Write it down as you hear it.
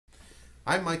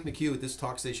I'm Mike McHugh with this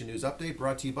Talk Station News Update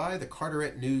brought to you by the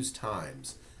Carteret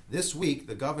News-Times. This week,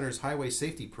 the Governor's Highway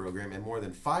Safety Program and more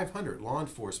than 500 law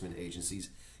enforcement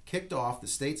agencies kicked off the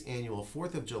state's annual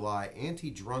 4th of July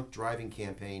anti-drunk driving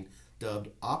campaign dubbed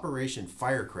Operation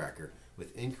Firecracker,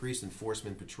 with increased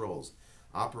enforcement patrols.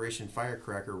 Operation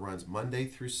Firecracker runs Monday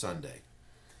through Sunday.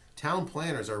 Town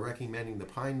planners are recommending the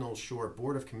Pine Knoll Shore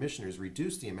Board of Commissioners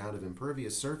reduce the amount of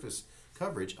impervious surface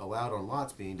coverage allowed on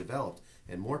lots being developed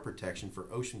and more protection for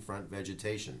oceanfront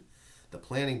vegetation. The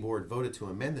Planning Board voted to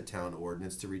amend the town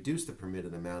ordinance to reduce the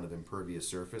permitted amount of impervious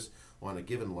surface on a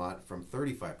given lot from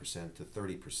 35% to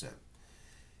 30%.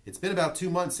 It's been about 2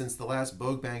 months since the last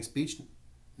Bogue Banks Beach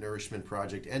Nourishment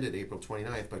Project ended April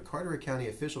 29th, but Carteret County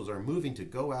officials are moving to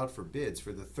go out for bids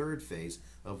for the third phase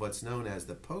of what's known as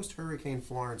the Post-Hurricane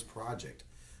Florence Project.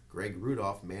 Greg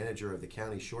Rudolph, manager of the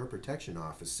County Shore Protection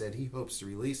Office, said he hopes to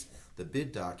release the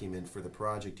bid document for the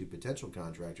project to potential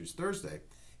contractors Thursday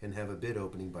and have a bid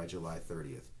opening by July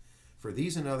 30th. For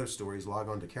these and other stories, log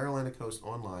on to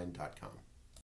CarolinaCoastOnline.com.